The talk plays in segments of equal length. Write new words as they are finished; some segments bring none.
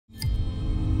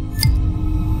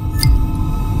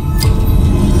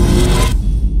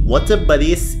What's up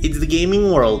buddies, it's the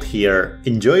gaming world here.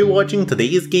 Enjoy watching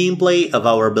today's gameplay of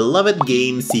our beloved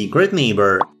game Secret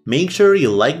Neighbor. Make sure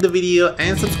you like the video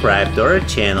and subscribe to our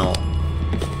channel.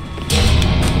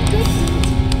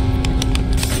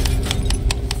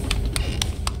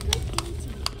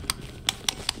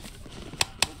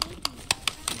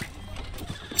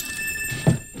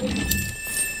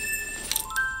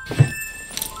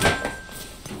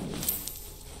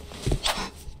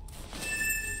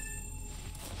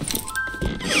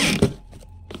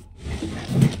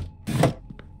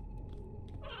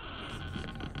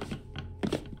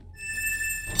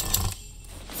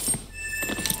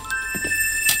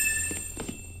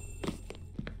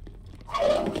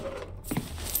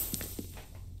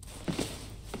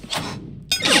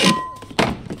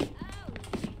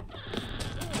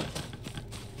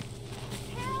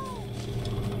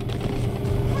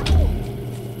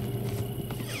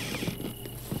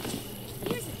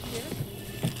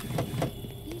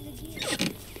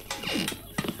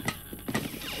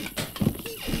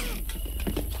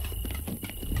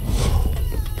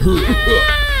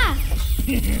 Ah!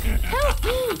 Help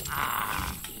me!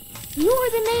 You're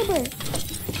the neighbor!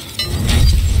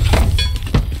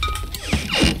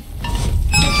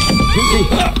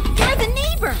 You're the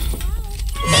neighbor!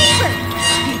 Neighbor!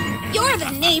 You're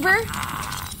the neighbor!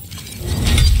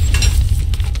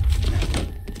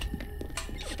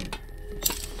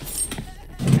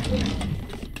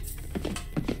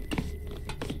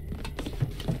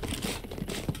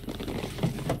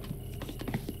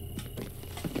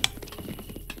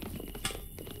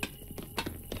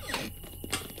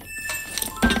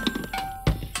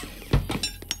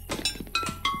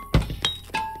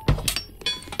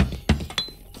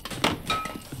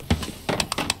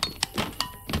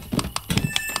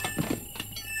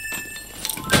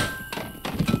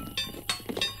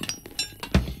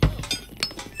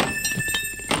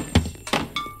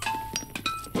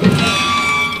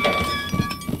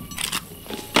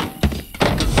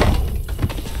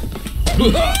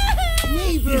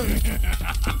 Neighbor!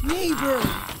 Neighbor!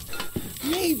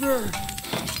 Neighbor!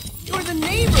 You're the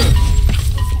neighbor!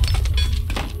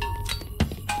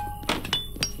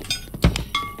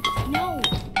 No!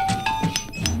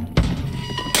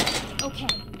 Okay.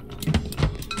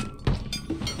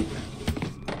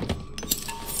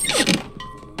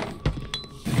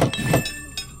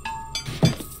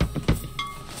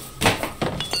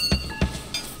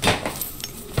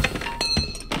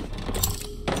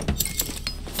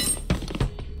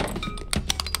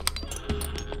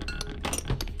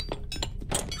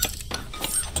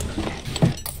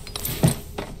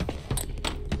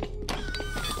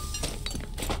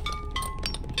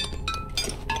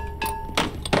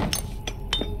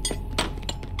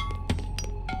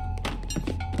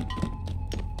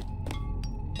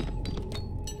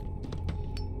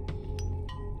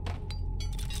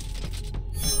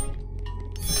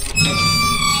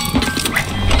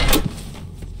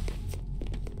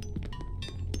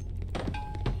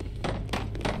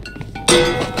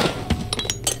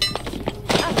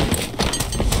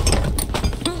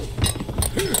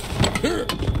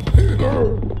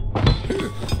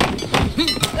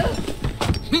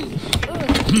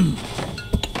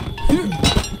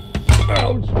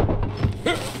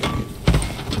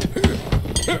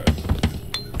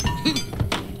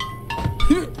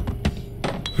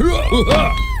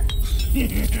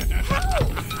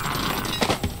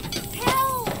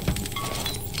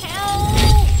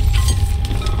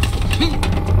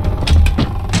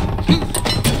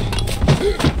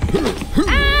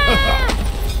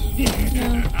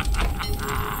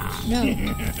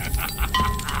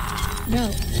 No.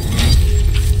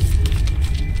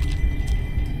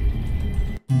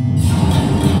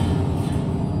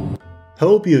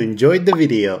 Hope you enjoyed the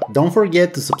video. Don't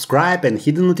forget to subscribe and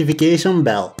hit the notification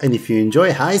bell. And if you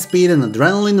enjoy high speed and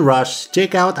adrenaline rush,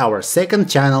 check out our second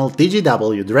channel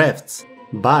TGW Drifts.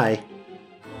 Bye!